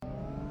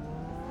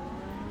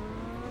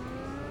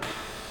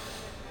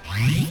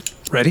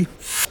Ready?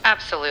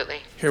 Absolutely.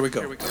 Here we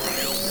go.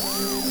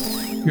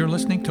 You're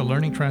listening to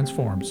Learning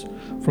Transforms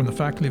from the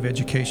Faculty of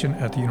Education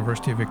at the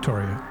University of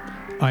Victoria.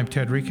 I'm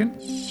Ted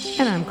Rieken.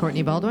 And I'm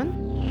Courtney Baldwin.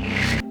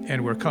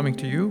 And we're coming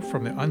to you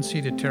from the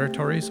unceded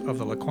territories of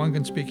the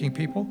Lekwungen-speaking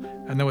people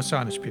and the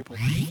Wasanich people.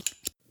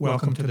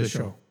 Welcome to the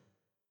show.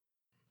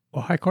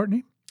 Well, hi,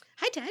 Courtney.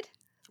 Hi, Ted.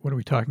 What are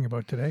we talking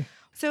about today?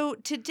 So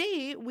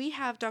today we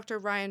have Dr.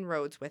 Ryan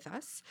Rhodes with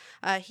us.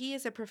 He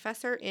is a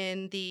professor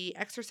in the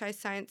Exercise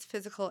Science,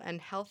 Physical, and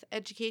Health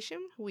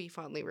Education, we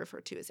fondly refer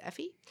to as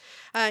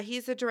EPHI.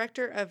 He's the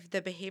director of the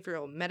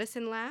Behavioral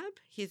Medicine Lab.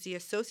 He's the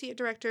associate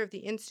director of the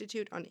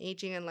Institute on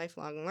Aging and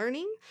Lifelong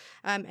Learning,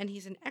 and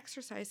he's an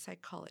exercise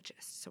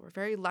psychologist. So we're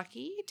very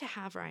lucky to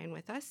have Ryan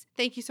with us.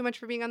 Thank you so much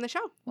for being on the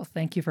show. Well,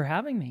 thank you for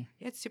having me.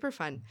 It's super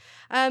fun.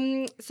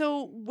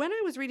 So when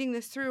I was reading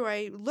this through,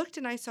 I looked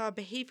and I saw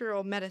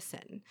behavioral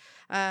medicine.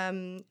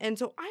 And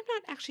so I'm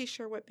not actually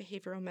sure what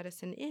behavioral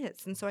medicine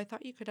is. And so I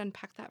thought you could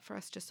unpack that for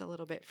us just a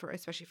little bit,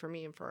 especially for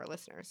me and for our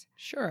listeners.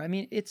 Sure. I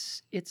mean,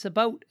 it's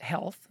about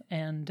health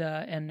and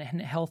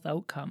health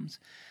outcomes.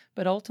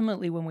 But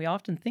ultimately, when we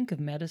often think of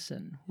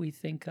medicine, we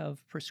think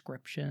of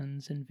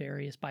prescriptions and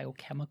various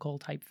biochemical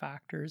type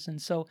factors. And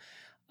so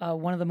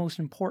one of the most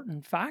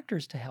important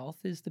factors to health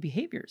is the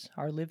behaviors,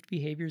 our lived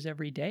behaviors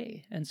every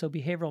day. And so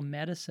behavioral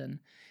medicine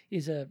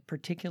is a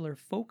particular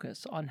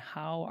focus on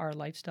how our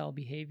lifestyle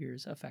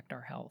behaviors affect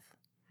our health.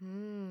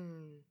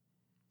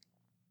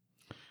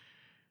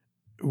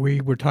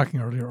 We were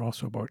talking earlier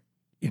also about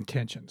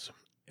intentions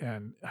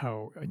and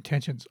how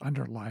intentions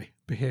underlie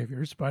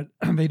behaviors, but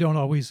they don't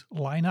always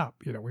line up.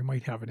 You know, we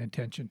might have an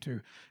intention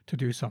to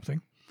do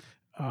something,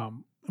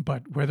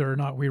 but whether or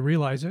not we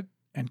realize it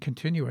and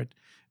continue it,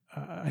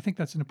 I think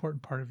that's an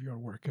important part of your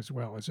work as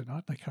well, is it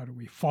not? Like, how do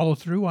we follow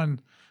through on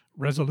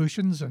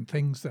resolutions and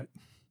things that...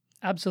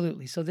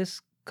 Absolutely. So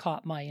this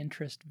caught my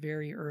interest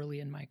very early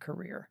in my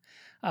career,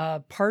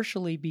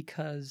 partially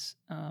because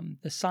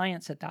the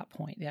science at that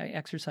point, the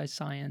exercise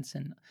science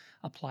and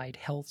applied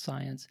health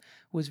science,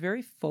 was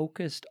very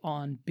focused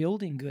on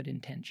building good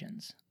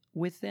intentions.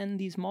 Within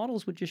these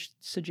models would just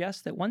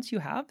suggest that once you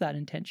have that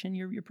intention,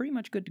 you're pretty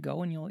much good to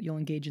go and you'll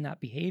engage in that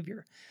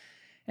behavior.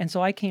 And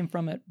so I came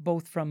from it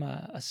both from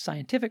a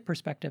scientific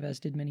perspective, as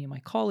did many of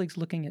my colleagues,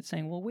 looking at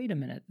saying, well, wait a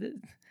minute,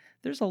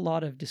 there's a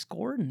lot of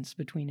discordance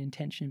between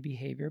intention and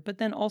behavior, but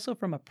then also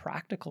from a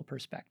practical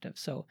perspective.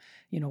 So,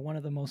 one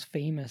of the most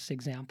famous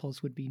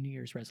examples would be New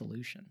Year's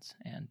resolutions.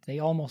 And they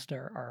almost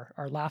are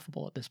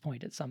laughable at this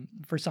point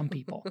for some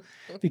people,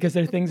 because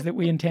they're things that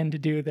we intend to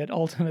do that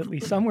ultimately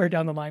somewhere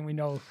down the line we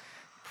know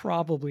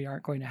probably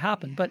aren't going to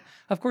happen. But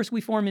of course,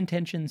 we form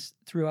intentions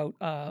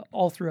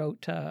all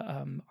throughout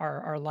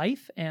our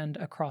life and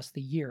across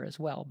the year as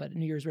well. But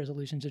New Year's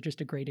resolutions are just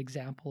a great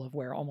example of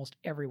where almost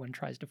everyone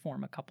tries to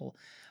form a couple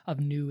of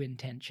new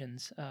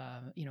intentions,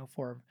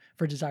 for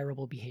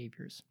desirable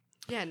behaviors.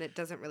 Yeah, and it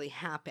doesn't really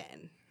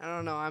happen. I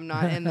don't know. I'm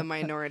not in the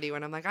minority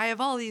when I'm like, I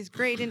have all these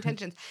great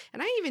intentions.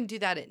 And I even do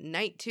that at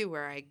night too,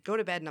 where I go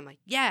to bed and I'm like,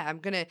 yeah, I'm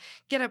going to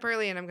get up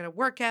early and I'm going to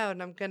work out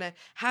and I'm going to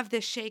have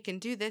this shake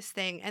and do this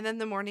thing. And then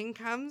the morning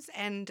comes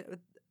and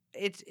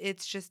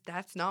it's just,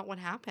 that's not what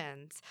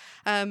happens.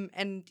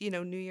 And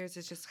New Year's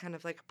is just kind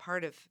of like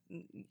part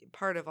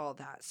of all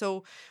that.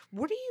 So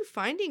what are you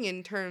finding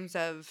in terms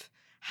of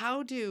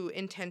how do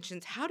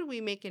we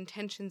make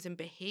intentions and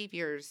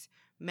behaviors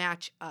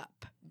match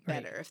up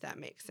better, if that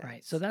makes sense?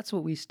 Right. So that's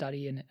what we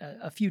study in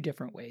a few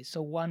different ways.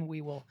 So one, we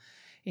will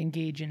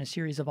engage in a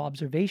series of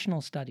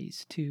observational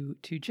studies to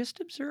just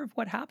observe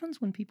what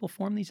happens when people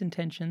form these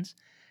intentions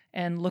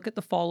and look at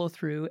the follow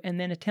through and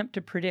then attempt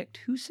to predict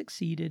who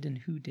succeeded and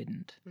who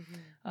didn't.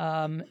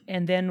 Mm-hmm.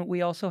 And then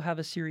we also have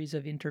a series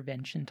of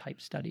intervention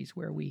type studies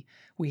where we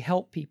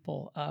help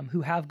people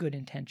who have good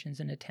intentions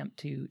and attempt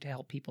to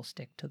help people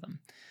stick to them.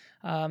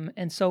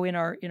 And so in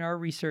our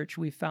research,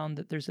 we found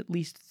that there's at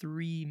least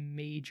three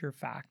major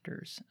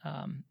factors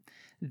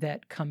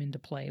that come into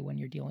play when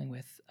you're dealing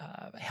with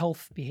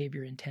health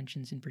behavior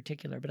intentions in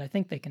particular. But I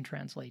think they can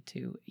translate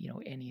to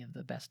any of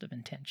the best of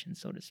intentions,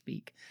 so to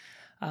speak.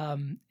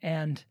 The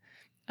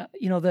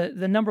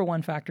number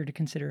one factor to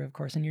consider, of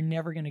course, and you're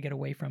never going to get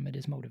away from it,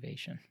 is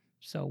motivation.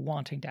 So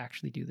wanting to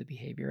actually do the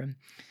behavior. And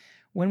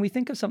when we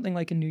think of something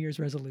like a New Year's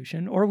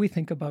resolution, or we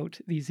think about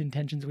these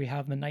intentions we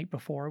have the night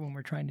before when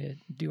we're trying to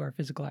do our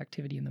physical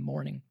activity in the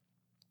morning,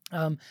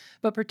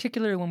 but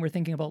particularly when we're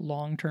thinking about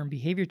long-term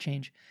behavior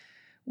change,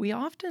 we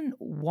often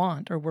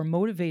we're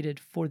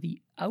motivated for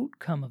the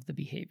outcome of the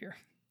behavior.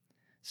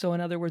 So in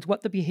other words,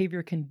 what the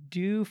behavior can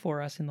do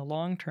for us in the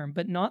long term,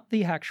 but not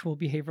the actual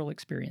behavioral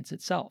experience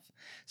itself.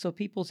 So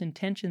people's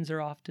intentions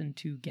are often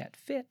to get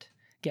fit,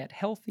 get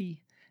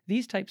healthy,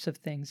 these types of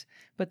things,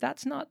 but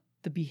that's not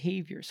the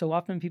behavior. So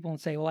often people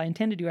say, well, I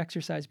intend to do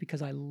exercise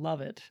because I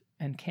love it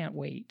and can't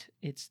wait.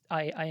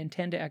 I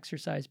intend to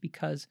exercise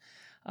because,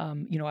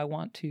 I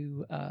want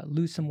to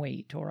lose some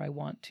weight, or I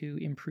want to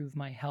improve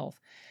my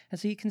health. And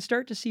so you can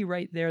start to see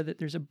right there that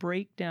there's a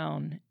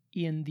breakdown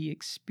in the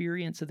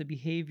experience of the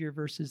behavior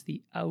versus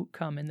the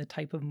outcome and the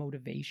type of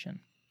motivation.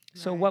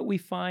 So Right. what we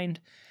find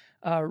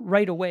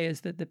right away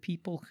is that the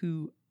people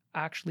who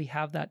actually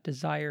have that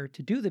desire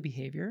to do the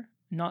behavior,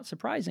 not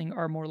surprising,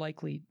 are more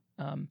likely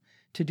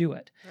to do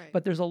it. Right.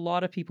 But there's a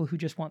lot of people who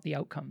just want the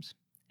outcomes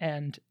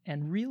and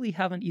really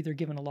haven't either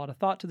given a lot of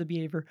thought to the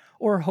behavior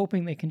or are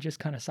hoping they can just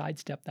kind of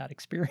sidestep that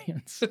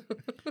experience.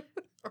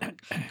 Or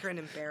grin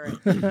and bear it.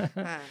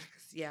 'Cause,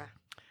 yeah.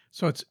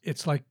 So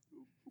it's like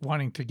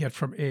wanting to get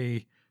from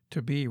A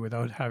to B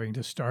without having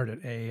to start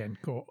at A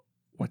and go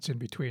what's in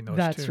between those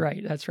That's two.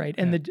 right. That's right.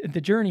 And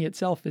the journey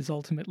itself is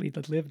ultimately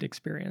the lived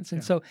experience.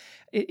 And so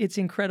it's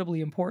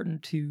incredibly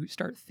important to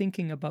start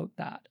thinking about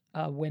that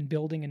when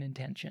building an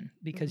intention,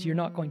 because you're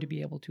not going to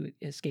be able to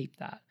escape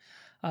that.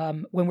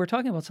 When we're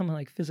talking about something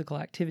like physical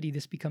activity,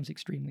 this becomes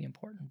extremely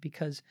important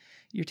because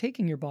you're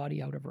taking your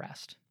body out of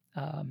rest.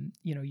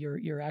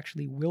 You're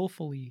actually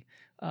willfully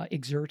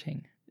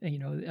exerting,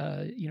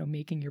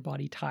 making your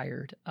body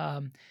tired.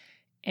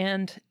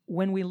 And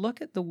when we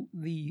look at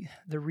the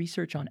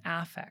research on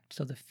affect,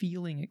 so the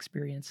feeling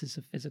experiences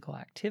of physical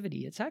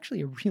activity, it's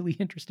actually a really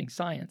interesting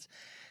science.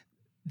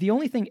 The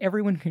only thing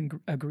everyone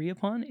can agree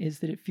upon is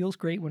that it feels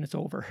great when it's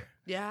over.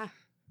 Yeah.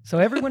 So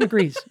everyone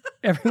agrees.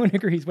 Everyone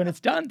agrees. When it's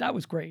done, that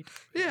was great,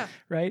 Yeah.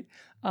 right?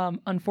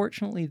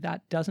 Unfortunately,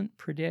 that doesn't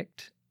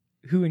predict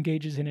who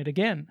engages in it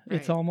again.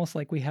 It's Right. almost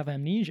like we have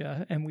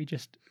amnesia and we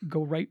just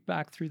go right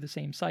back through the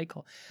same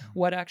cycle.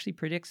 What actually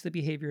predicts the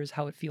behavior is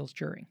how it feels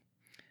during.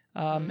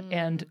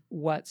 And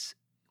what's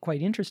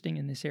quite interesting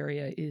in this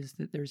area is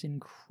that there's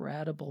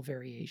incredible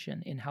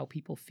variation in how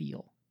people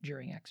feel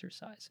during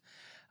exercise.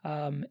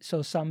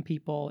 So some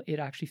people, it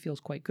actually feels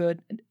quite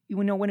good. And,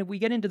 when we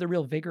get into the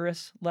real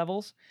vigorous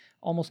levels,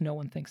 almost no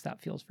one thinks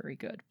that feels very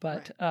good.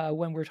 But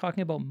when we're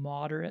talking about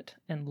moderate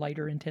and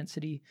lighter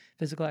intensity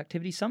physical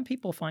activity, some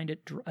people find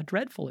it a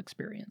dreadful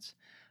experience.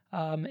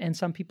 And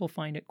some people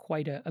find it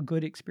quite a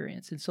good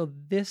experience. And so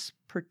this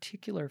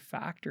particular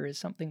factor is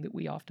something that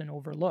we often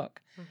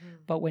overlook.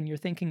 But when you're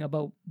thinking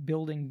about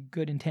building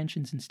good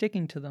intentions and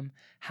sticking to them,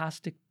 has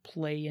to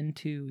play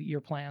into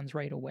your plans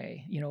right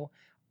away.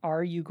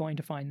 Are you going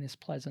to find this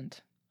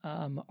pleasant?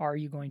 Are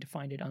you going to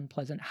find it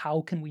unpleasant?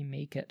 How can we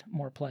make it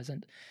more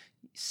pleasant?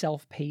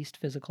 Self-paced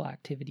physical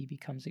activity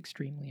becomes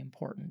extremely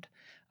important.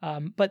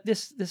 But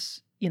this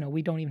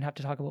we don't even have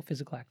to talk about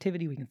physical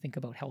activity. We can think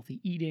about healthy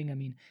eating. I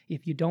mean,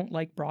 if you don't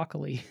like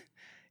broccoli,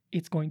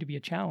 it's going to be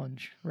a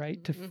challenge,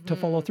 right, to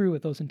follow through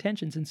with those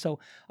intentions. And so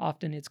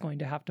often it's going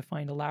to have to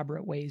find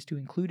elaborate ways to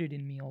include it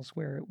in meals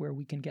where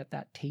we can get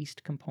that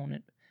taste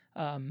component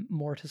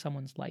more to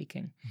someone's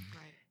liking.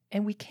 Right.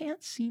 And we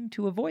can't seem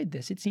to avoid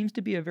this. It seems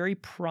to be a very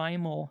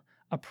primal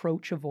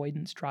approach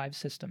avoidance drive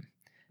system.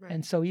 Right.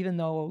 And so even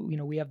though,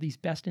 we have these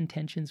best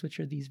intentions, which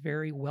are these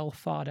very well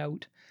thought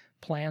out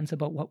plans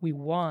about what we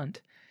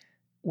want,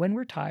 when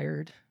we're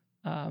tired,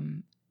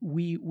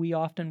 we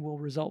often will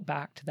result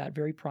back to that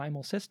very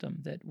primal system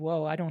that,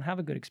 whoa, I don't have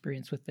a good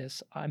experience with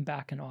this. I'm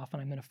backing off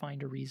and I'm going to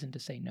find a reason to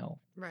say no.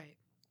 Right.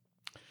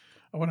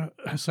 I want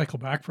to cycle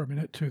back for a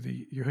minute to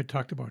you had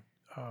talked about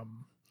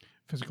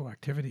physical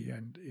activity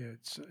and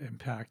its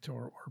impact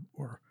or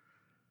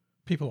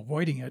people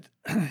avoiding it.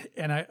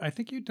 And I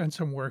think you'd done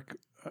some work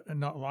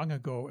not long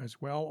ago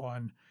as well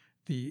on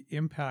the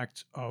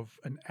impact of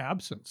an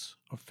absence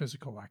of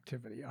physical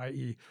activity,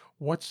 i.e.,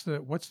 what's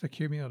the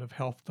cumulative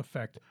health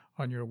effect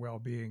on your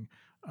well-being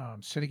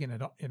sitting in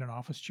an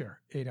office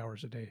chair 8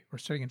 hours a day or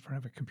sitting in front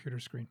of a computer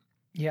screen.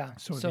 Yeah.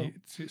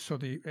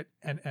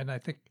 And I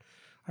think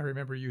I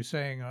remember you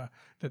saying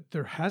that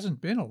there hasn't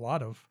been a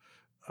lot of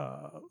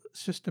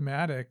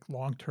systematic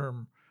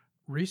long-term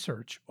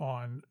research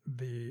on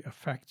the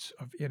effects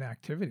of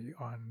inactivity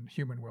on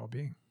human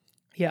well-being.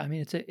 Yeah, I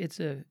mean, it's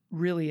a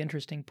really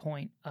interesting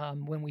point.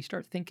 When we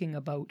start thinking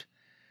about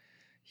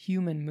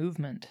human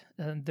movement,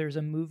 there's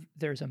a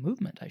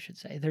movement, I should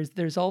say.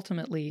 There's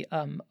ultimately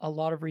a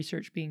lot of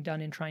research being done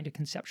in trying to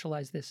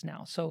conceptualize this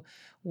now. So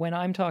when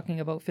I'm talking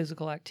about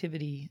physical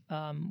activity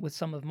with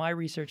some of my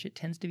research, it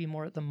tends to be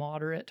more at the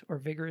moderate or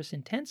vigorous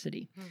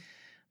intensity.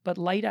 But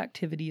light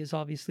activity is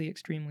obviously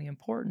extremely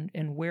important,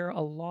 and where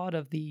a lot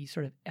of the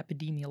sort of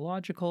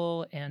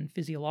epidemiological and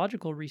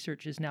physiological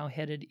research is now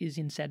headed is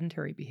in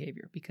sedentary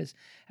behavior, because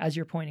as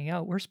you're pointing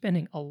out, we're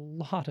spending a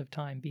lot of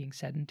time being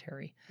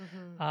sedentary.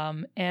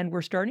 And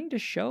we're starting to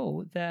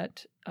show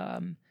that,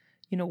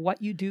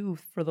 what you do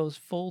for those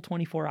full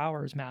 24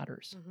 hours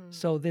matters.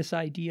 So this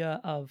idea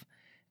of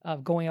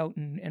going out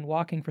and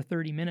walking for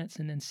 30 minutes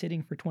and then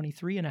sitting for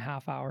 23 and a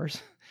half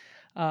hours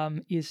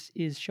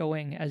is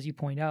showing, as you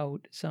point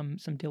out, some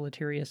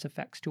deleterious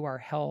effects to our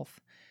health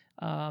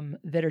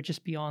that are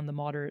just beyond the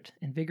moderate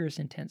and vigorous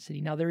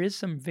intensity. Now, there is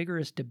some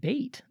vigorous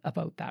debate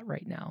about that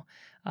right now,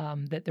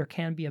 that there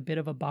can be a bit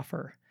of a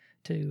buffer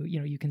to,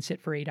 you can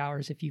sit for 8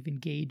 hours if you've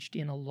engaged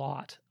in a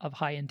lot of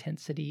high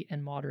intensity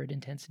and moderate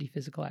intensity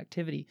physical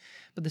activity.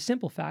 But the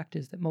simple fact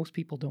is that most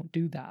people don't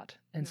do that.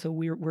 And so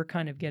we're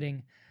kind of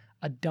getting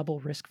a double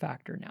risk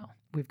factor now.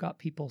 We've got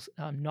people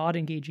not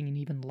engaging in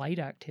even light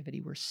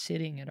activity. We're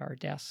sitting at our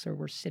desks or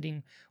we're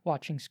sitting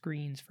watching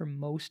screens for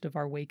most of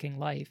our waking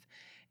life,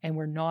 and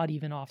we're not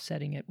even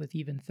offsetting it with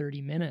even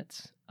 30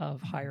 minutes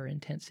of higher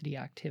intensity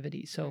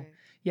activity. So, Right.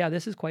 yeah,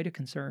 this is quite a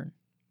concern.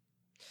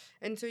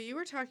 And so you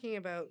were talking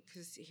about,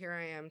 because here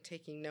I am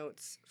taking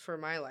notes for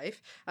my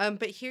life,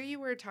 but here you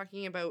were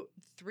talking about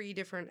 3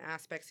 different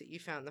aspects that you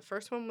found. The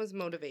first one was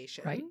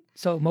motivation. Right.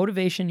 So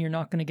motivation you're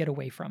not going to get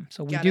away from.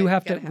 So we Gotta- do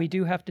have gotta to have we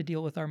do have to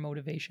deal with our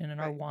motivation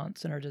and our Right.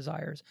 wants and our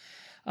desires.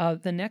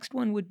 The next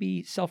one would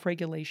be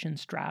self-regulation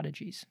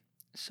strategies.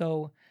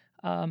 So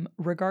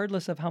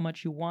regardless of how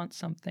much you want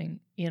something,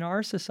 in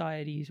our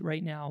societies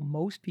right now,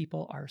 most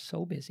people are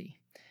so busy.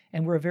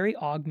 And we're a very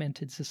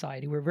augmented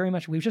society.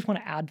 We just want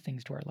to add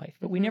things to our life,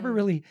 but we never Mhm.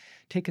 really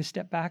take a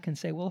step back and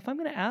say, well, if I'm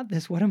going to add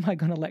this, what am I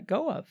going to let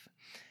go of?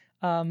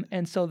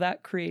 And so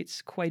that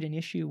creates quite an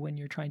issue when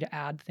you're trying to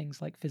add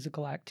things like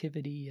physical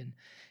activity and,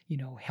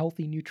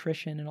 healthy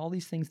nutrition and all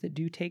these things that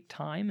do take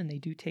time and they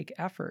do take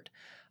effort.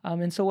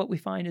 And so what we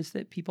find is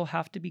that people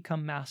have to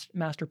become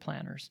master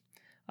planners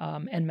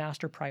and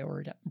master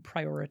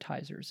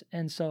prioritizers.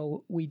 And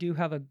so we do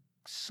have a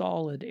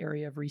solid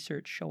area of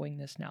research showing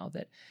this now,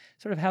 that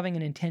sort of having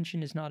an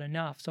intention is not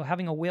enough. So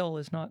having a will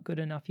is not good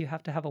enough. You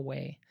have to have a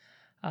way.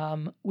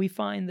 We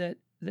find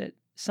that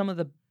some of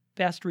the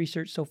best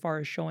research so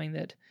far is showing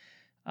that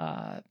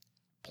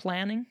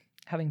planning,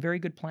 having very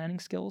good planning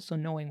skills, so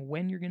knowing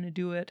when you're going to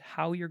do it,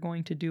 how you're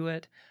going to do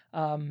it,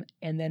 and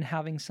then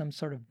having some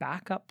sort of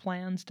backup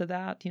plans to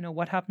that.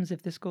 What happens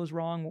if this goes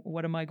wrong?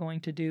 What am I going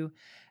to do?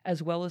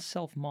 As well as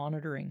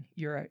self-monitoring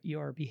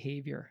your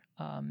behavior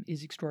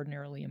is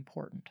extraordinarily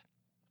important.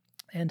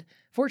 And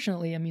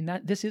fortunately, I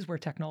mean, this is where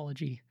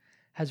technology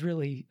has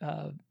really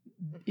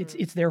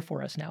it's there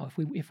for us now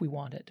if we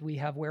want it. We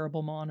have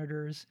wearable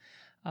monitors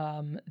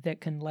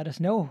that can let us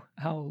know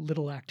how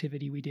little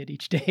activity we did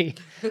each day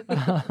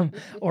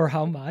or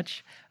how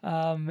much.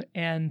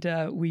 And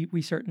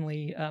we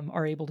certainly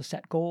are able to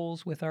set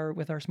goals with our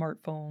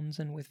smartphones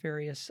and with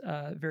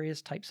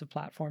various types of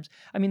platforms.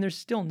 I mean, there's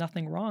still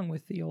nothing wrong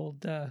with the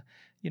old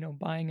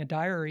buying a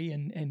diary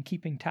and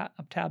keeping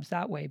tabs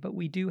that way, but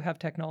we do have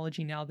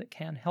technology now that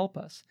can help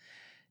us.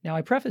 Now,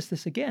 I preface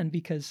this again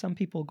because some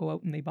people go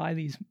out and they buy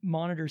these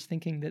monitors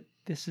thinking that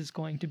this is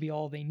going to be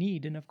all they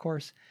need. And of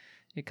course,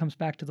 it comes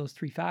back to those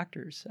 3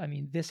 factors. I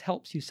mean, this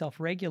helps you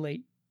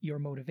self-regulate your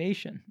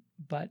motivation,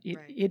 but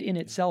it in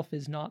itself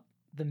is not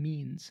the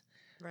means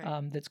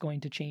that's going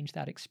to change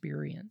that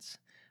experience.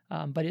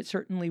 But it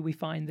certainly, we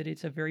find that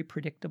it's a very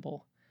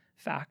predictable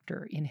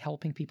factor in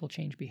helping people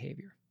change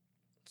behavior.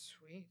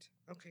 Sweet.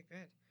 Okay,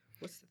 good.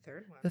 What's the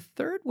third one? The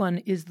third one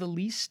is the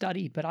least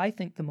studied, but I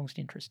think the most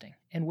interesting,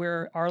 and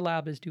where our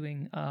lab is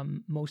doing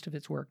most of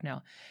its work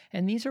now.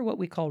 And these are what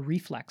we call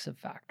reflexive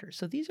factors.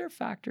 So these are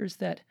factors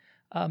that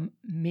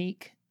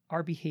make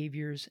our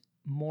behaviors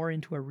more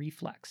into a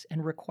reflex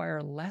and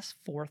require less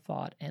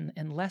forethought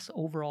and less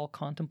overall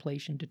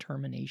contemplation,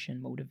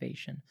 determination,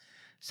 motivation,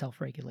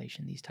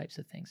 self-regulation, these types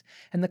of things.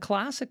 And the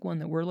classic one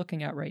that we're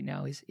looking at right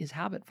now is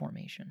habit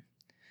formation.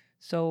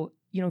 So,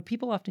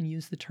 people often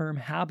use the term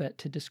habit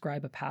to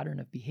describe a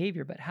pattern of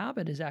behavior, but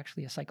habit is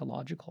actually a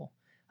psychological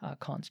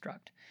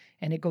construct.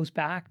 And it goes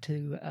back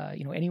to,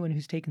 anyone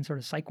who's taken sort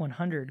of Psych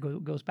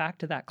 100 goes back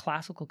to that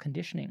classical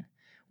conditioning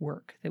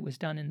work that was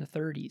done in the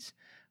 30s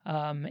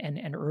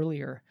and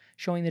earlier,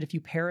 showing that if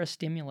you pair a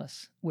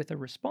stimulus with a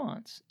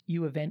response,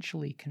 you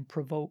eventually can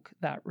provoke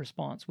that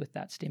response with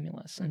that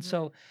stimulus. Mm-hmm. And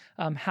so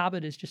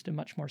habit is just a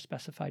much more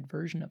specified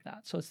version of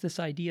that. So it's this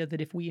idea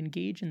that if we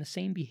engage in the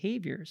same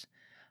behaviors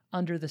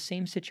under the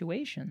same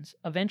situations,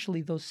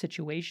 eventually those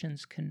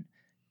situations can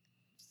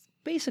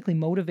basically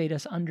motivate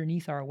us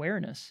underneath our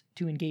awareness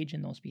to engage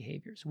in those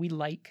behaviors. We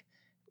like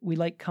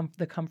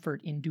the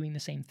comfort in doing the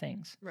same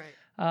things.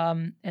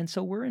 Right. And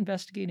so we're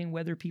investigating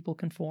whether people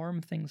can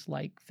form things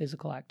like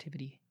physical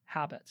activity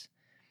habits.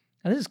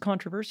 Now, this is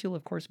controversial,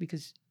 of course,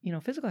 because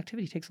physical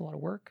activity takes a lot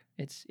of work.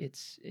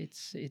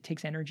 It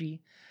takes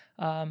energy.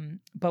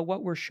 But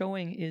what we're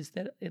showing is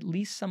that at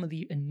least some of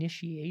the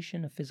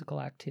initiation of physical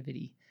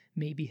activity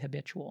may be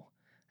habitual.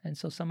 And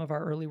so some of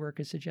our early work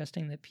is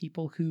suggesting that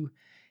people who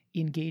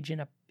engage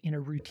in a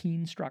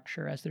routine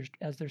structure as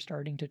they're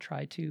starting to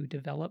try to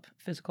develop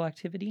physical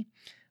activity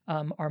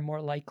are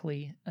more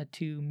likely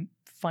to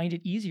find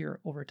it easier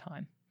over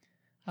time.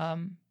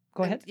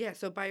 Go ahead. Yeah.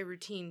 So by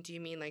routine, do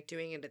you mean like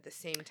doing it at the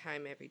same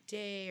time every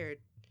day, or?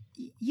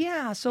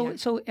 Yeah.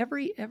 So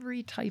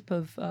every type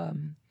of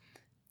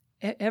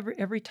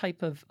every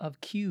type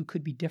of cue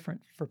could be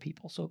different for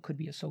people. So it could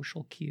be a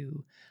social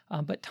cue,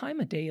 but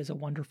time of day is a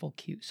wonderful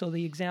cue. So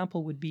the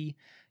example would be,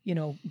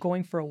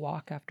 going for a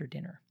walk after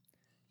dinner.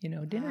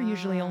 Dinner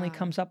usually only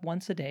comes up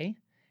once a day,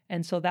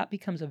 and so that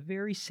becomes a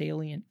very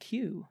salient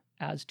cue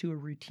as to a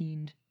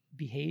routine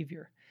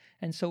behavior.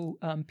 And so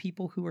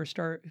people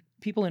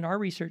in our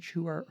research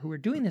who are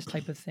doing this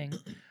type of thing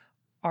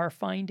are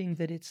finding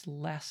that it's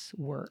less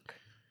work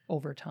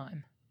over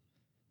time.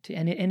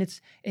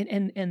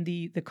 And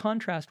the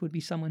contrast would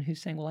be someone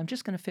who's saying, well, I'm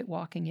just going to fit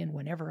walking in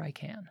whenever I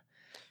can.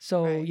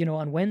 So, Right.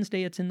 on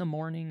Wednesday it's in the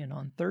morning, and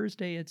on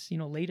Thursday it's,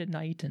 late at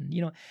night,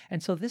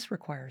 and so this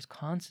requires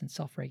constant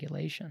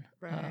self-regulation.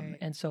 Right.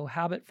 And so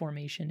habit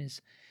formation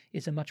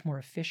is a much more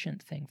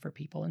efficient thing for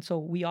people. And so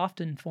we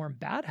often form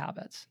bad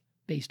habits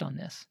based on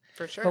this,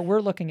 For sure. but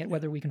we're looking at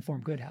whether we can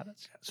form good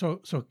habits.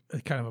 So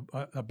kind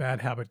of a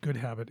bad habit, good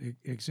habit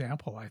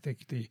example. I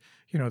think the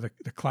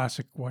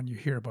classic one you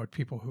hear about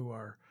people who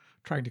are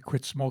trying to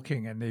quit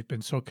smoking, and they've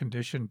been so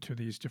conditioned to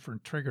these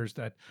different triggers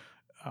that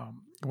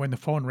when the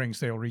phone rings,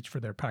 they'll reach for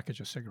their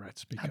package of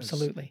cigarettes because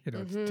Absolutely.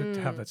 To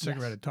have that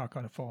cigarette Yes. and talk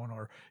on the phone,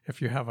 or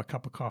if you have a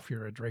cup of coffee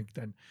or a drink,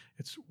 then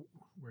it's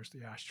where's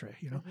the ashtray,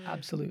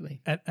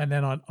 Absolutely. And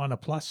then on a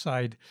plus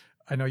side,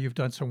 I know you've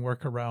done some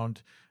work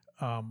around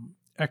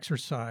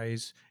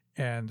exercise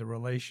and the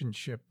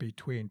relationship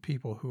between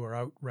people who are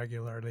out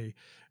regularly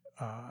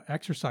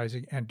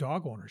exercising and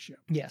dog ownership.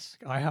 Yes.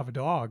 I have a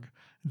dog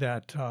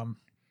that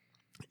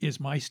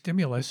is my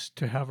stimulus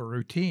to have a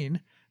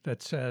routine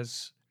that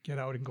says get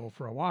out and go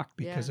for a walk,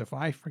 because Yeah. if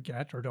I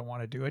forget or don't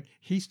want to do it,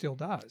 he still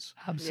does.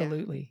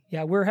 Absolutely.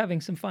 Yeah, we're having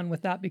some fun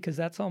with that because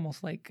that's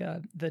almost like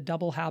the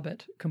double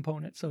habit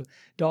component. So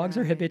dogs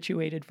are Right.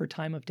 habituated for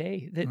time of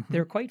day.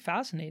 They're quite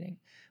fascinating.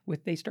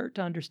 They start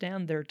to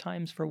understand their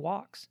times for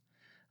walks,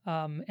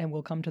 and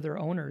will come to their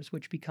owners,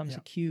 which becomes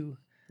a cue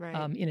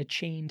Right. in a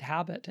chained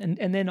habit.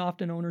 And then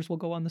often owners will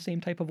go on the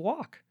same type of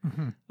walk,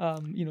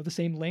 the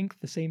same length,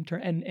 the same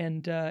turn,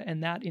 and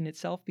that in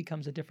itself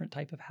becomes a different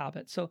type of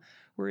habit. So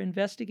we're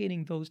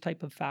investigating those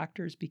type of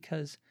factors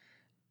because,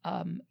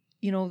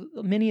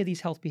 many of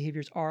these health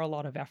behaviors are a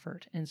lot of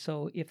effort. And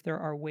so if there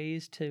are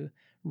ways to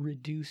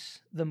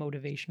reduce the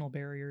motivational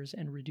barriers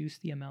and reduce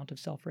the amount of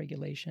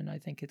self-regulation, I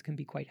think it can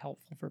be quite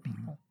helpful for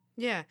people.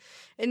 Yeah.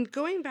 And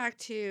going back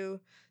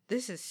to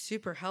this is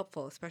super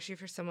helpful, especially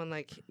for someone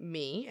like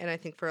me. And I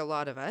think for a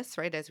lot of us,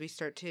 right, as we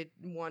start to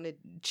want to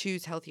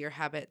choose healthier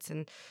habits.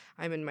 And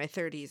I'm in my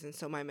 30s. And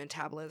so my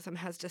metabolism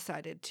has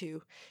decided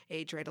to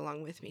age right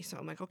along with me. So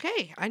I'm like,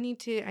 okay, I need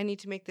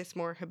to make this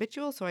more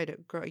habitual. So I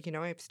don't grow,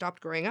 I've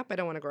stopped growing up. I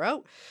don't want to grow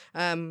out.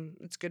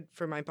 It's good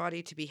for my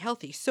body to be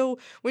healthy. So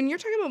when you're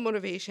talking about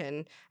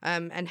motivation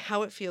and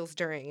how it feels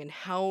during and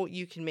how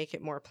you can make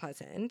it more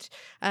pleasant,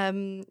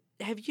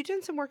 have you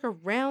done some work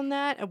around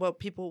that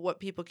about what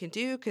people can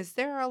do? Because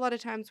there are a lot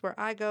of times where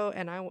I go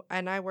and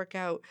I work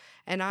out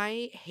and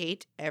I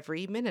hate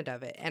every minute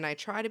of it. And I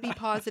try to be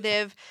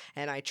positive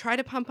and I try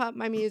to pump up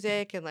my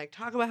music and like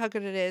talk about how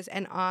good it is,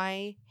 and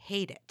I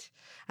hate it.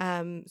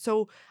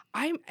 So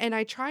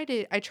I try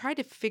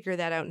to figure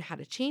that out and how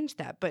to change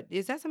that. But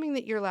is that something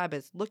that your lab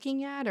is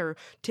looking at, or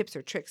tips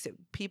or tricks that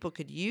people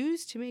could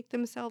use to make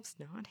themselves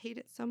not hate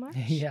it so much?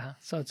 Yeah,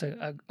 so it's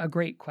a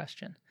great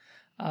question.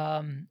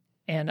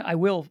 And I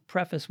will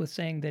preface with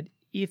saying that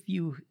if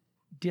you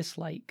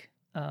dislike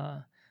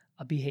a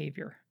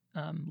behavior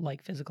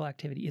like physical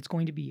activity, it's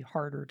going to be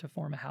harder to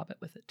form a habit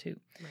with it too.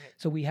 Right.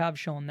 So we have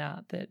shown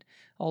that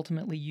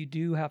ultimately you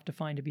do have to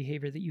find a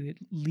behavior that you at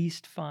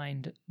least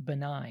find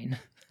benign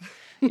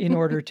in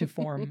order to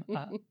form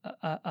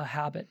a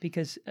habit,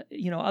 because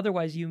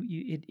otherwise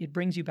it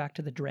brings you back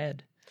to the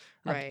dread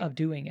of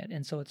doing it.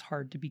 And so it's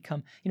hard to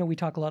become, we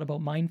talk a lot about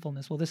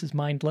mindfulness. Well, this is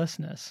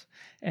mindlessness,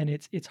 and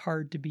it's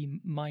hard to be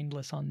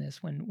mindless on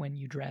this when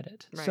you dread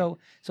it. Right.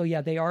 So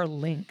yeah, they are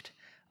linked.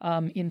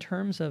 In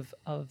terms of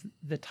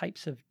the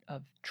types of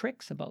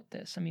tricks about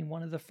this, I mean,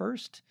 one of the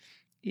first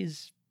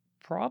is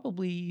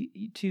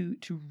probably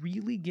to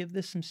really give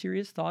this some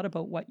serious thought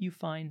about what you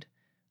find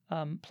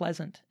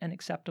pleasant and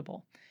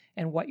acceptable,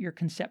 and what your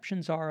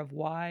conceptions are of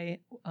why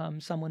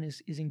someone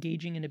is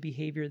engaging in a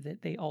behavior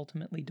that they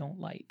ultimately don't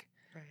like.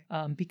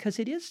 Right. Because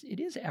it is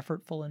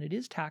effortful, and it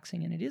is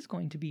taxing, and it is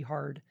going to be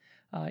hard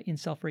in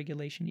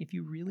self-regulation if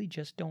you really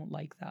just don't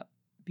like that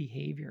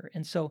behavior.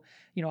 And so,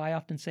 I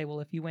often say, well,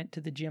 if you went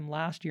to the gym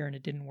last year and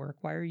it didn't work,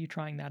 why are you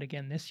trying that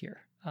again this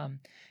year? And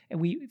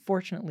we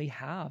fortunately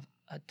have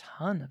a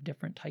ton of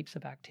different types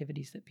of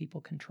activities that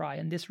people can try.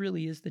 And this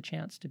really is the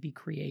chance to be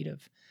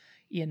creative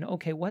in,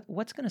 okay,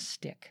 what's going to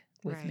stick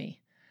with Right.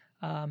 me?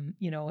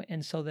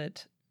 And so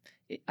that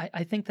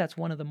I think that's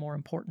one of the more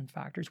important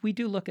factors. We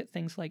do look at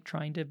things like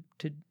trying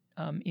to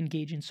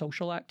engage in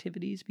social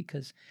activities,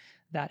 because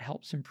that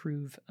helps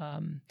improve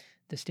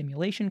the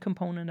stimulation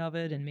component of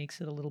it and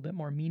makes it a little bit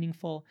more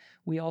meaningful.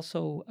 We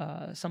also,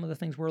 some of the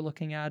things we're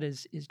looking at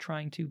is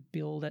trying to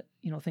build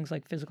things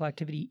like physical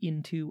activity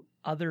into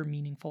other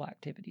meaningful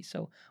activities.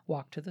 So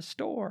walk to the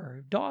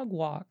store, dog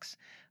walks,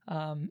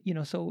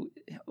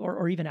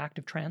 or even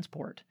active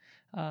transport.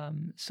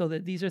 So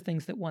that these are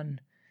things that one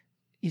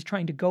is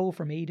trying to go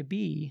from A to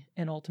B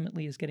and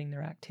ultimately is getting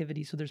their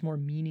activity. So there's more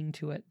meaning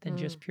to it than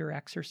just pure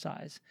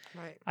exercise.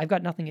 Right. I've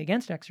got nothing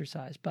against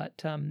exercise,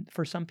 but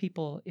for some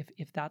people,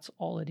 if that's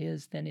all it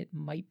is, then it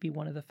might be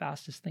one of the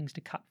fastest things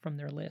to cut from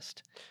their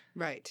list.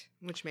 Right.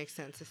 Which makes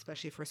sense,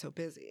 especially if we're so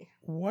busy.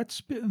 What's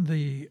been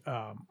the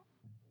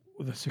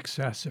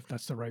success, if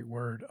that's the right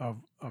word,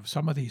 of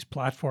some of these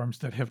platforms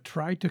that have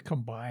tried to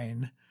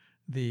combine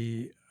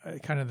the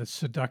kind of the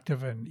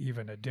seductive and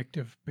even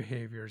addictive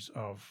behaviors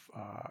of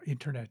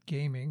internet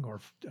gaming or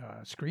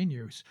screen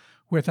use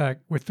with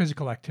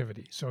physical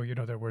activity. So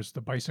there was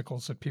the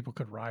bicycles that people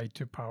could ride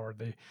to power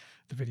the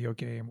video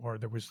game, or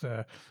there was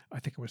I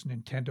think it was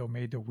Nintendo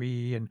made the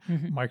Wii, and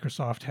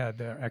Microsoft had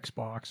the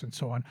Xbox, and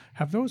so on.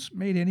 Have those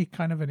made any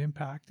kind of an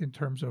impact in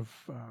terms of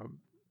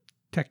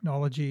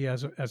technology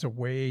as a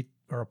way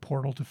or a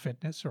portal to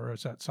fitness, or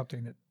is that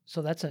something that?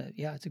 So it's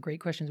a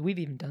great question. We've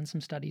even done some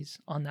studies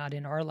on that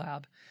in our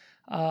lab.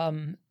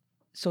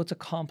 So it's a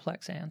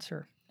complex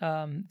answer.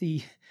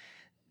 The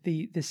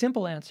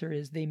simple answer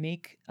is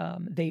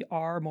they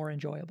are more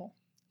enjoyable.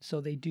 So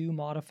they do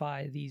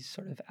modify these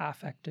sort of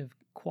affective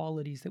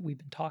qualities that we've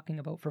been talking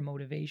about for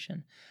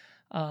motivation.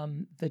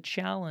 The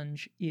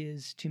challenge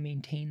is to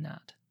maintain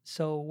that.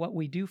 So what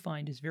we do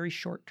find is very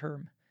short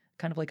term,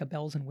 kind of like a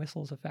bells and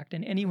whistles effect.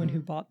 And anyone who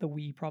bought the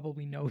Wii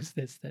probably knows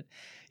this, that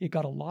it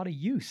got a lot of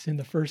use in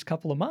the first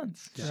couple of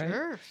months, right?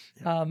 Sure.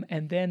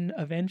 And then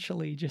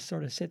eventually just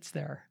sort of sits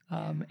there,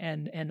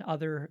 and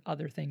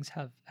other things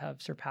have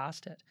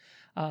surpassed it.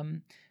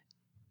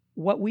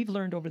 What we've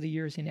learned over the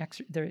years in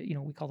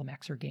we call them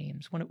Xer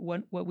games.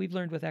 What we've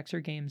learned with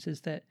Xer games is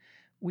that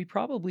we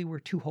probably were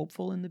too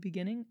hopeful in the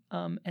beginning,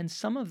 and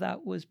some of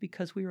that was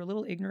because we were a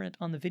little ignorant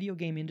on the video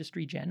game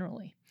industry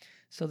generally.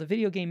 So the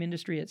video game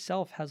industry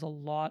itself has a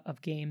lot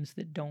of games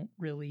that don't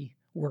really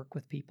work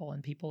with people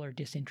and people are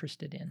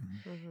disinterested in.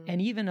 Mm-hmm.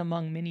 And even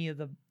among many of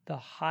the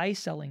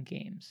high-selling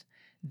games,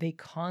 they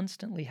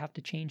constantly have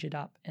to change it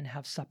up and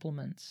have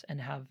supplements and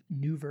have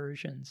new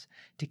versions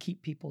to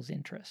keep people's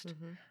interest.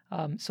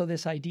 Mm-hmm. So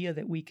this idea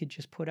that we could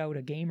just put out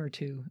a game or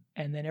two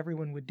and then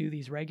everyone would do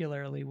these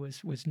regularly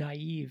was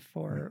naive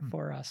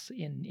for us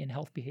in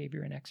health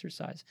behavior and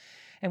exercise.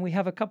 And we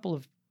have a couple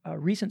of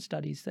recent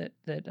studies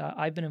that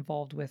I've been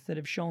involved with that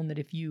have shown that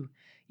if you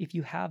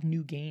have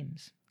new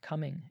games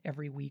coming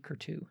every week or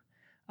two,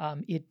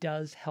 it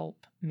does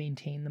help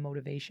maintain the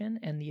motivation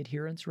and the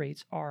adherence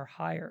rates are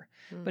higher.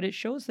 But it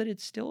shows that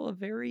it's still a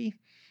very,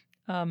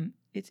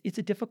 it's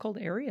a difficult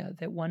area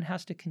that one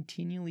has to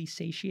continually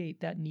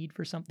satiate that need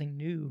for something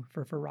new,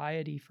 for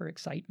variety, for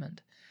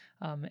excitement,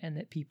 and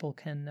that people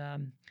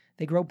can,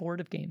 they grow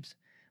bored of games.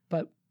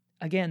 But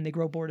again, they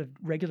grow bored of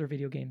regular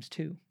video games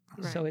too.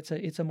 Right. So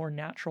it's a more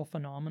natural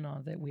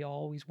phenomenon that we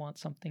always want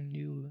something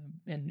new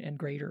and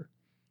greater.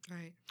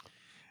 Right.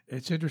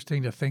 It's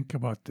interesting to think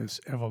about this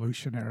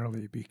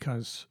evolutionarily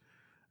because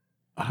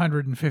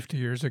 150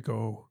 years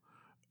ago,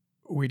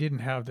 we didn't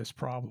have this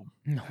problem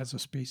as a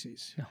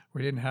species. No.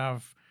 We didn't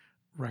have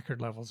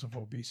record levels of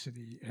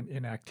obesity and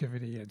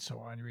inactivity and so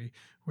on.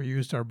 We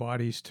used our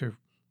bodies to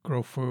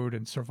grow food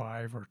and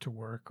survive or to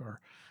work,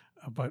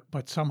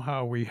 but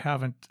somehow we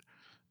haven't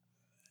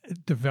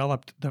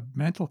developed the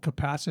mental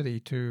capacity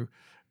to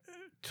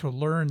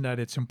learn that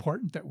it's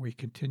important that we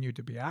continue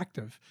to be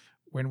active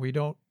when we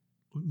don't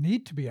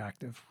need to be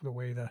active, the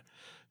way the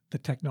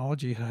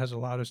technology has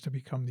allowed us to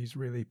become these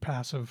really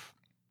passive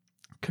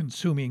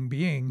consuming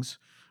beings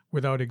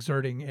without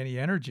exerting any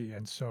energy.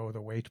 And so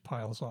the weight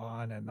piles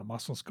on and the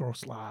muscles grow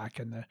slack,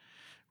 and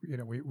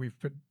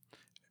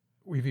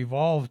we've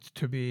evolved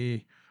to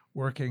be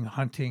working,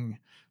 hunting,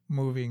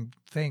 moving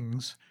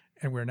things,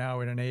 and we're now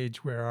in an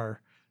age where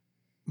our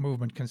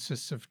movement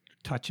consists of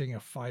touching a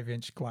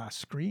 5-inch glass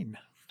screen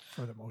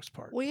for the most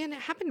part. Well, and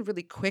it happened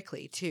really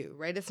quickly too,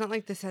 right? It's not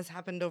like this has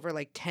happened over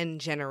like 10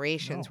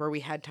 generations where we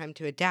had time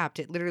to adapt.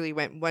 It literally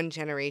went, one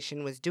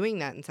generation was doing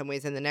that in some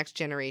ways, and the next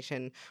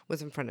generation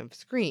was in front of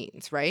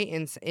screens, right?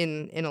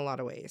 In a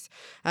lot of ways.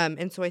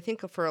 And so I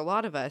think for a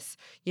lot of us,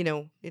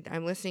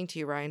 I'm listening to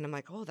you, Ryan, I'm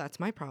like, oh, that's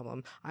my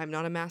problem. I'm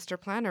not a master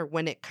planner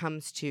when it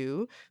comes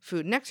to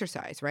food and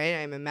exercise, right?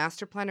 I'm a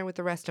master planner with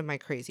the rest of my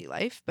crazy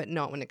life, but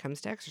not when it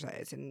comes to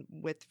exercise and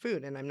with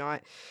food. And I'm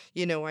not,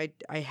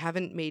 I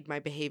haven't made my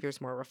behaviors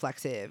more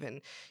reflexive,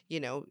 and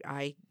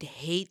I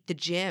hate the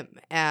gym,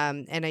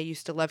 and I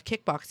used to love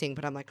kickboxing,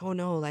 but I'm like, oh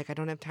no, like I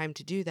don't have time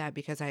to do that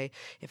because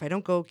if I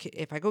go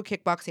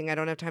kickboxing, I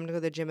don't have time to go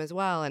to the gym as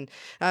well. And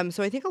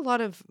so I think a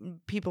lot of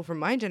people from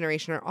my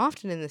generation are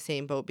often in the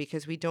same boat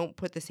because we don't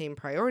put the same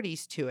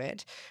priorities to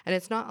it, and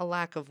it's not a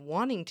lack of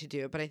wanting to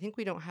do it, but I think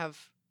we don't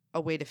have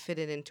a way to fit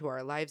it into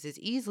our lives as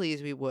easily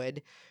as we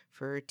would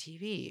for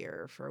TV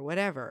or for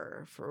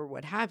whatever, for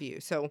what have you.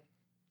 So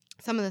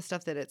some of the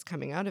stuff that it's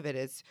coming out of it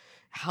is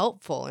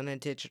helpful in a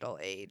digital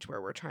age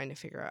where we're trying to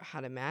figure out how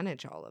to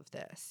manage all of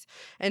this.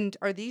 And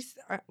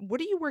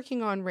what are you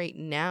working on right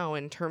now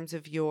in terms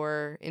of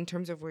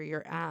where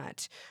you're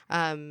at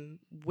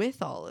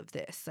with all of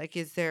this? Like,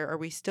 are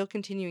we still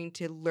continuing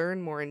to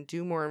learn more and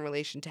do more in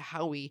relation to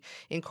how we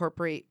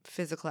incorporate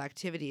physical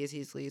activity as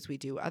easily as we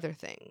do other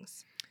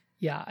things?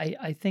 Yeah,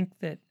 I think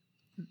that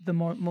the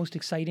most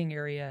exciting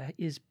area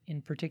is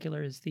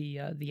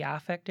the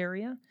affect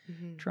area,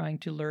 trying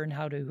to learn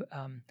how to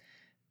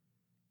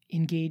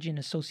engage in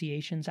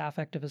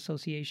affective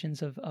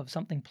associations of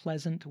something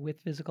pleasant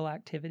with physical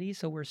activity.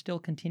 So we're still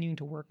continuing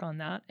to work on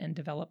that and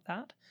develop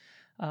that.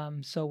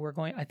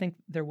 I think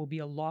there will be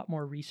a lot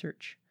more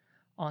research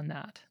on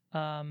that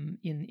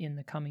in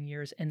the coming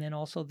years, and then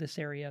also this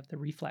area of the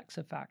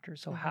reflexive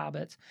factors, so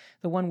habits.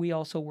 The one we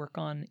also work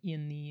on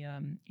in the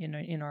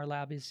in our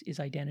lab is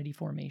identity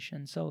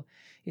formation. So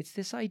it's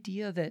this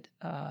idea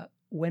that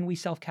when we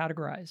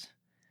self-categorize,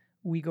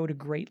 we go to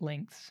great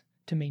lengths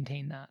to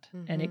maintain that,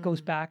 and it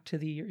goes back to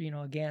the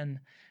again,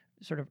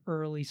 sort of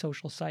early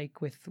social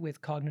psych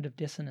with cognitive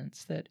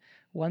dissonance, that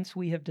once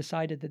we have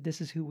decided that this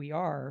is who we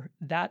are,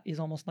 that is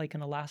almost like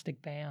an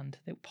elastic band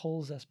that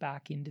pulls us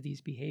back into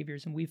these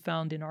behaviors. And we've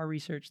found in our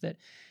research that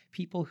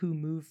people who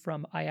move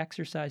from I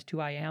exercise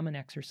to I am an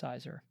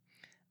exerciser,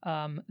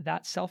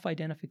 that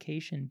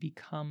self-identification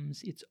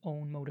becomes its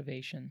own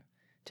motivation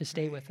to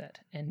stay with it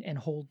and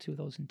hold to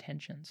those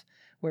intentions.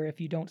 Where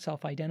if you don't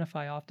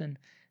self-identify, often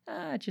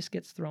it just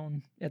gets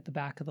thrown at the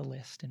back of the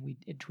list and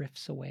it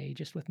drifts away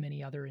just with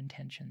many other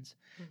intentions.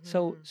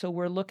 So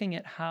we're looking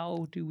at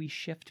how do we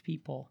shift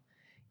people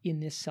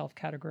in this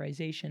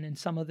self-categorization, and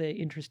some of the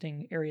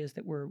interesting areas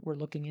that we're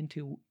looking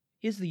into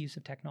is the use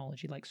of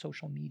technology like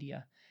social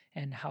media,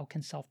 and how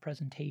can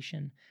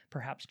self-presentation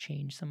perhaps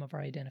change some of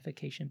our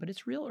identification. But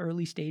it's real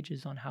early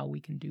stages on how we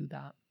can do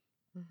that.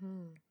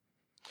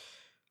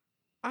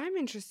 I'm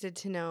interested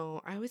to know,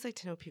 I always like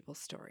to know people's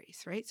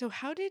stories, right? So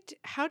how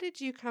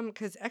did you come,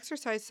 because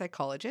exercise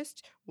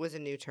psychologist was a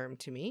new term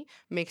to me.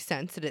 Makes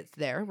sense that it's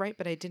there, right?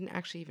 But I didn't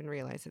actually even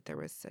realize that there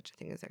was such a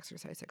thing as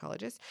exercise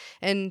psychologist.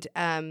 And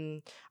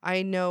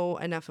I know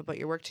enough about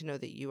your work to know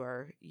that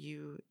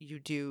you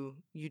do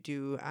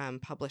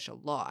publish a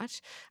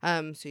lot.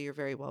 So you're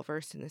very well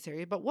versed in this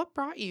area. But what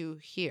brought you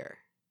here?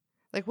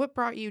 Like, what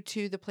brought you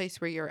to the place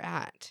where you're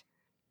at?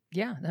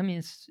 Yeah, I mean,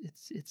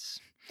 it's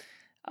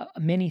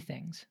many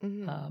things.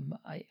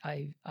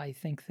 I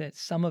think that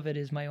some of it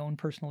is my own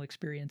personal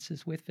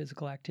experiences with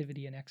physical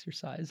activity and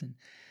exercise, and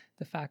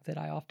the fact that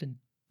I often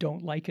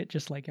don't like it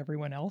just like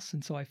everyone else.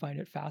 And so I find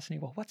it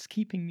fascinating. Well, what's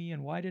keeping me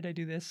and why did I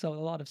do this? So a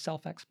lot of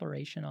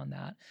self-exploration on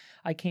that.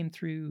 I came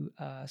through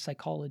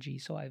psychology,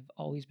 so I've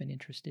always been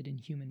interested in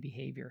human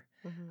behavior.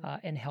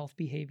 And health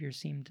behavior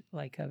seemed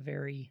like a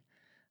very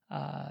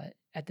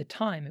at the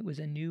time, it was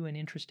a new and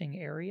interesting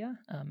area.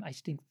 I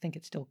think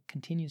it still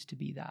continues to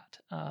be that,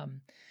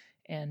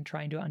 and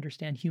trying to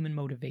understand human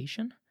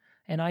motivation.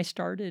 And I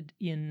started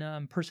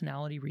in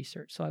personality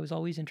research, so I was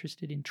always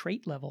interested in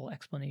trait level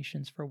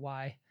explanations for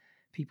why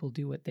people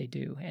do what they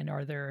do. And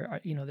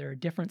there are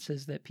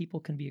differences that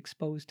people can be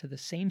exposed to the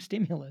same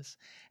stimulus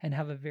and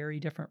have a very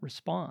different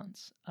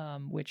response,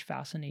 which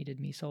fascinated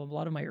me. So a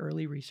lot of my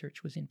early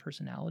research was in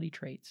personality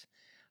traits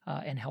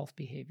and health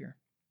behavior.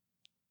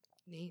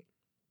 Neat.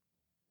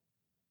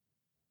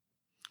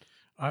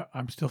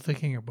 I'm still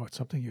thinking about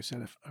something you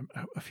said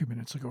a few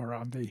minutes ago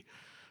around the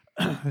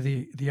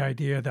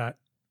idea that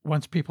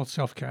once people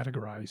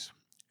self-categorize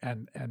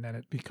and then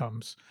it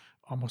becomes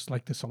almost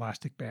like this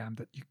elastic band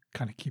that you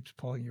kind of keeps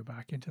pulling you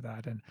back into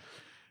that,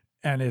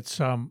 and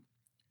it's I've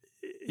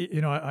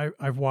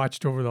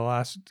watched over the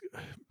last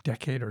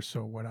decade or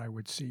so what I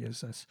would see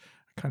is this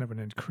kind of an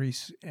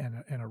increase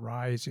and a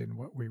rise in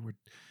what we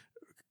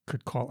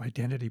could call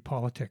identity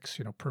politics,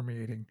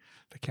 permeating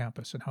the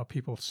campus, and how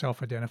people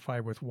self-identify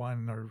with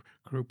one or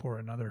group or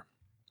another.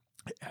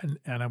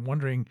 And I'm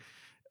wondering,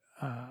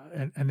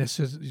 and this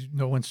is,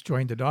 no one's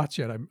joined the dots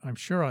yet, I'm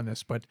sure on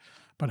this, but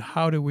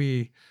how do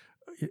we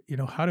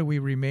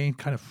remain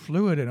kind of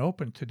fluid and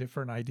open to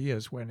different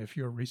ideas when, if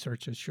your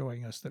research is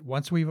showing us that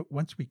once we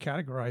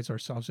categorize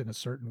ourselves in a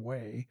certain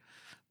way,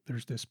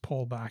 there's this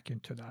pull back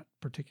into that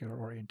particular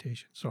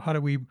orientation. So how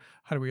do we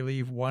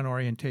leave one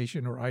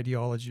orientation or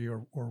ideology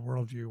or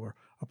worldview or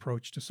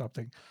approach to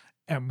something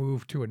and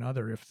move to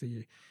another if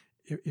the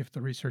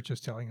research is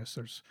telling us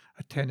there's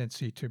a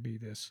tendency to be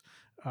this,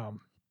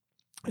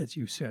 as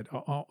you said,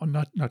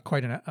 not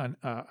quite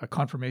a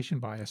confirmation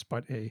bias,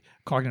 but a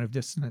cognitive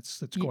dissonance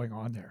that's going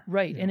on there.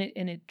 Right, and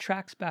it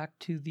tracks back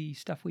to the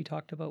stuff we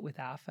talked about with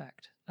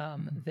affect,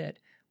 that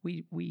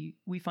we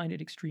find it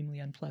extremely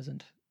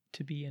unpleasant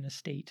to be in a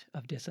state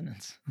of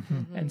dissonance.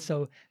 And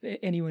so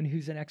anyone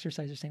who's an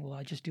exerciser saying, well,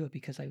 I just do it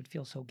because I would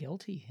feel so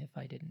guilty if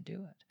I didn't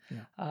do it.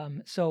 Yeah.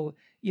 So,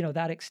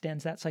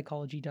 that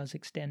psychology does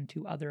extend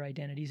to other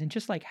identities. And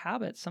just like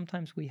habits,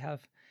 sometimes we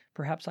have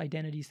perhaps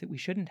identities that we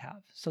shouldn't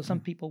have. So some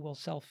people will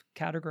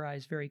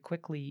self-categorize very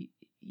quickly,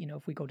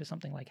 if we go to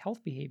something like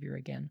health behavior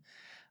again,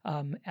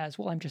 as,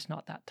 well, I'm just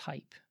not that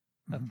type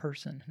of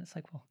person. And it's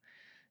like, well,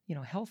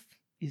 health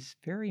is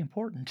very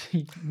important.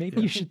 Maybe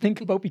you should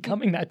think about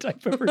becoming that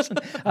type of person.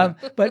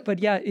 But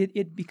yeah,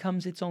 it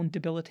becomes its own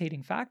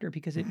debilitating factor,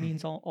 because it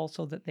means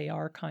also that they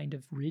are kind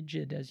of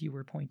rigid, as you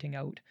were pointing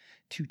out,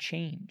 to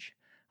change.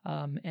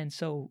 And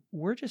so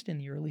we're just in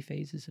the early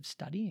phases of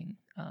studying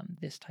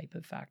this type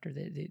of factor,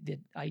 the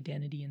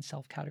identity and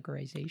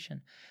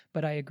self-categorization.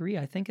 But I agree.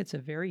 I think it's a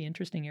very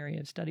interesting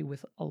area of study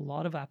with a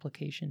lot of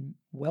application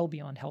well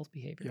beyond health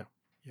behavior.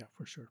 Yeah,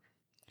 for sure.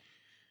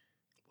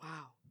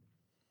 Wow.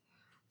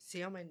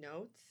 See all my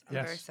notes? I'm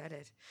Yes. very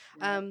excited.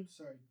 Sorry, we're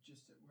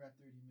at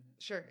 30 minutes.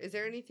 Sure. Is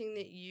there anything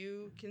that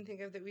you can think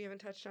of that we haven't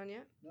touched on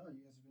yet? No,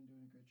 you guys have been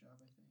doing a great job,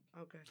 I think.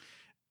 Oh, good.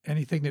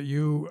 anything that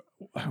you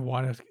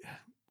want to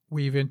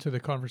weave into the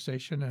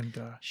conversation? And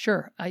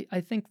Sure.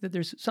 I think that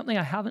there's something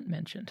I haven't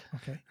mentioned,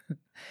 okay,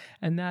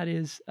 and that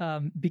is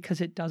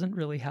because it doesn't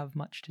really have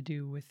much to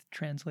do with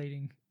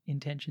translating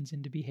intentions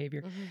into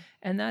behavior,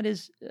 and that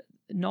is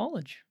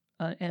knowledge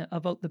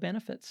about the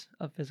benefits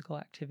of physical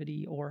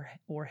activity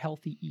or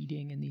healthy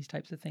eating and these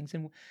types of things.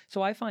 And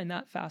so I find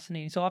that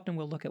fascinating. So often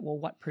we'll look at, well,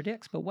 what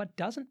predicts, but what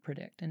doesn't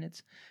predict? And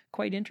it's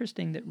quite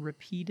interesting that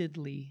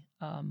repeatedly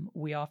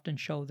we often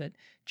show that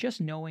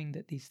just knowing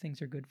that these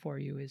things are good for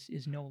you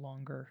is no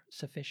longer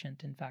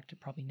sufficient. In fact, it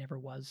probably never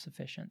was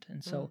sufficient.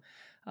 And so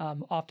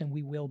often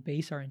we will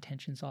base our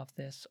intentions off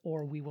this,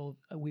 or we will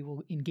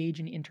engage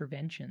in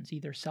interventions,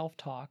 either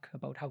self-talk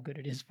about how good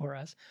it is for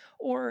us,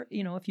 or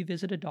if you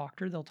visit a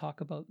doctor, they'll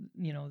talk about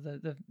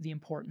the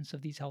importance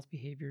of these health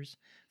behaviors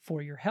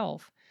for your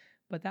health.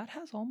 But that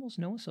has almost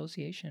no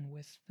association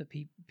with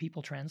the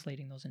people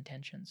translating those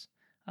intentions.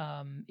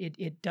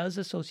 It does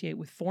associate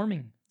with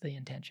forming the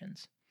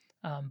intentions.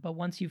 But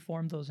once you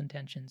form those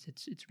intentions,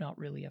 it's not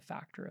really a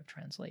factor of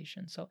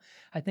translation. So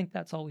I think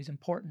that's always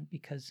important,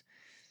 because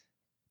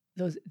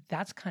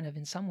that's kind of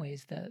in some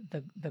ways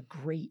the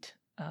great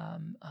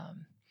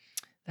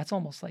that's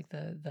almost like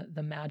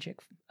the magic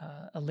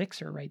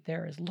elixir right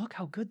there, is look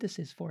how good this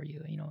is for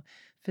you.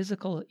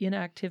 Physical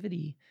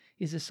inactivity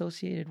is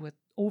associated with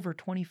over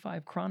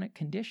 25 chronic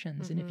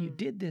conditions. And if you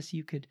did this,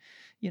 you could,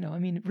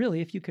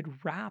 really, if you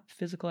could wrap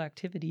physical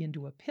activity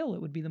into a pill,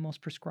 it would be the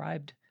most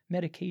prescribed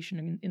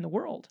medication in the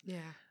world.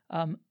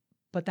 Yeah.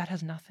 But that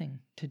has nothing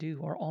to do,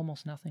 or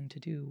almost nothing to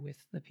do, with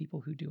the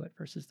people who do it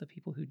versus the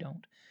people who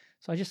don't.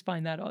 So I just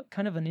find that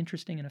kind of an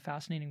interesting and a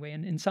fascinating way,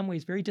 and in some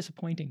ways very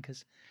disappointing,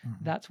 because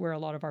that's where a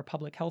lot of our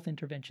public health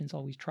interventions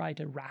always try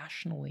to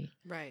rationally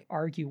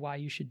argue why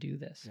you should do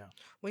this. Yeah.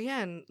 Well,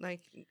 yeah, and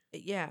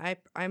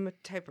I'm a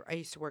type. I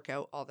used to work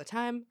out all the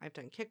time. I've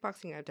done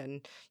kickboxing. I've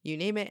done you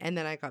name it, and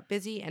then I got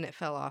busy and it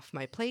fell off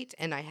my plate,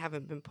 and I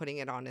haven't been putting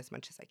it on as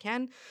much as I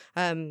can.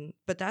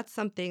 But that's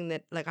something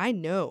that, I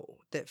know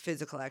that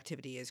physical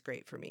activity is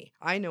great for me.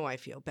 I know I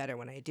feel better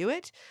when I do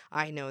it.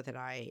 I know that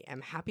I am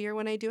happier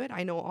when I do it.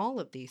 I know all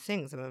of these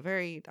things.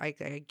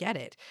 I get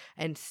it.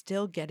 And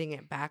still getting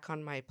it back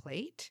on my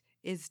plate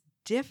is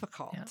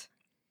difficult. Yeah.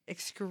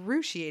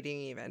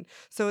 Excruciating even.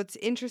 So it's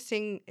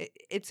interesting.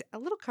 It's a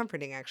little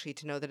comforting, actually,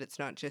 to know that it's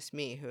not just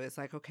me who is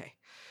like, okay,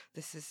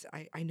 this is,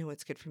 I know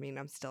it's good for me and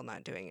I'm still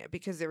not doing it.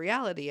 Because the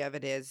reality of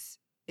it is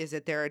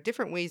that there are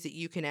different ways that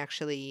you can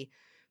actually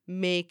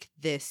make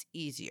this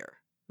easier.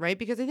 Right?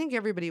 Because I think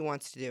everybody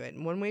wants to do it.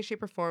 In one way,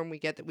 shape, or form, we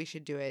get that we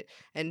should do it.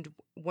 And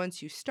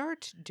once you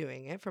start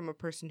doing it from a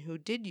person who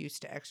did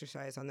used to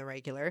exercise on the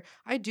regular,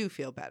 I do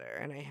feel better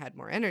and I had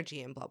more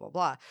energy and blah, blah,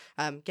 blah.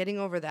 Getting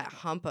over that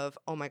hump of,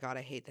 oh my God,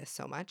 I hate this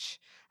so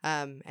much.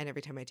 And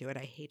every time I do it,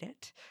 I hate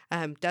it,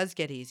 does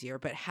get easier.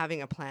 But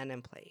having a plan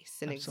in place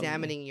and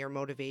examining your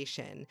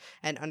motivation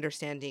and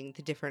understanding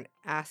the different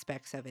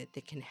aspects of it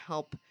that can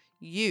help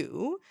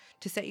you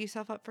to set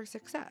yourself up for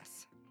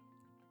success.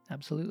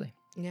 Absolutely.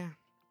 Yeah.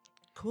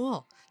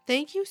 Cool.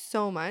 Thank you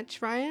so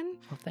much, Ryan.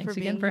 Well, thanks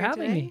again for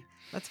having me.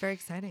 That's very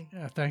exciting.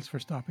 Yeah, thanks for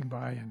stopping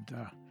by,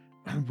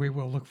 and we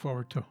will look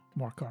forward to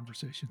more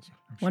conversations.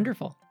 I'm sure.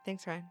 Wonderful.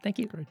 Thanks, Ryan. Thank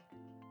you. Great.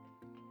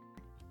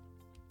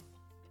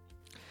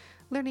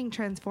 Learning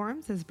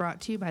Transforms is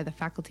brought to you by the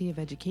Faculty of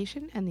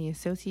Education and the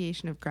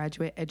Association of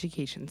Graduate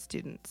Education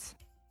Students.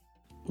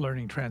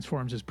 Learning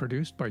Transforms is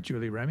produced by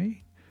Julie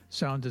Remy.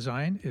 Sound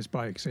design is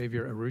by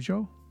Xavier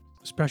Arujo.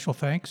 Special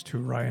thanks to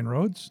Ryan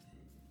Rhodes.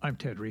 I'm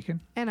Ted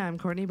Rieken. And I'm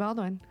Courtney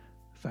Baldwin.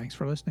 Thanks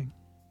for listening.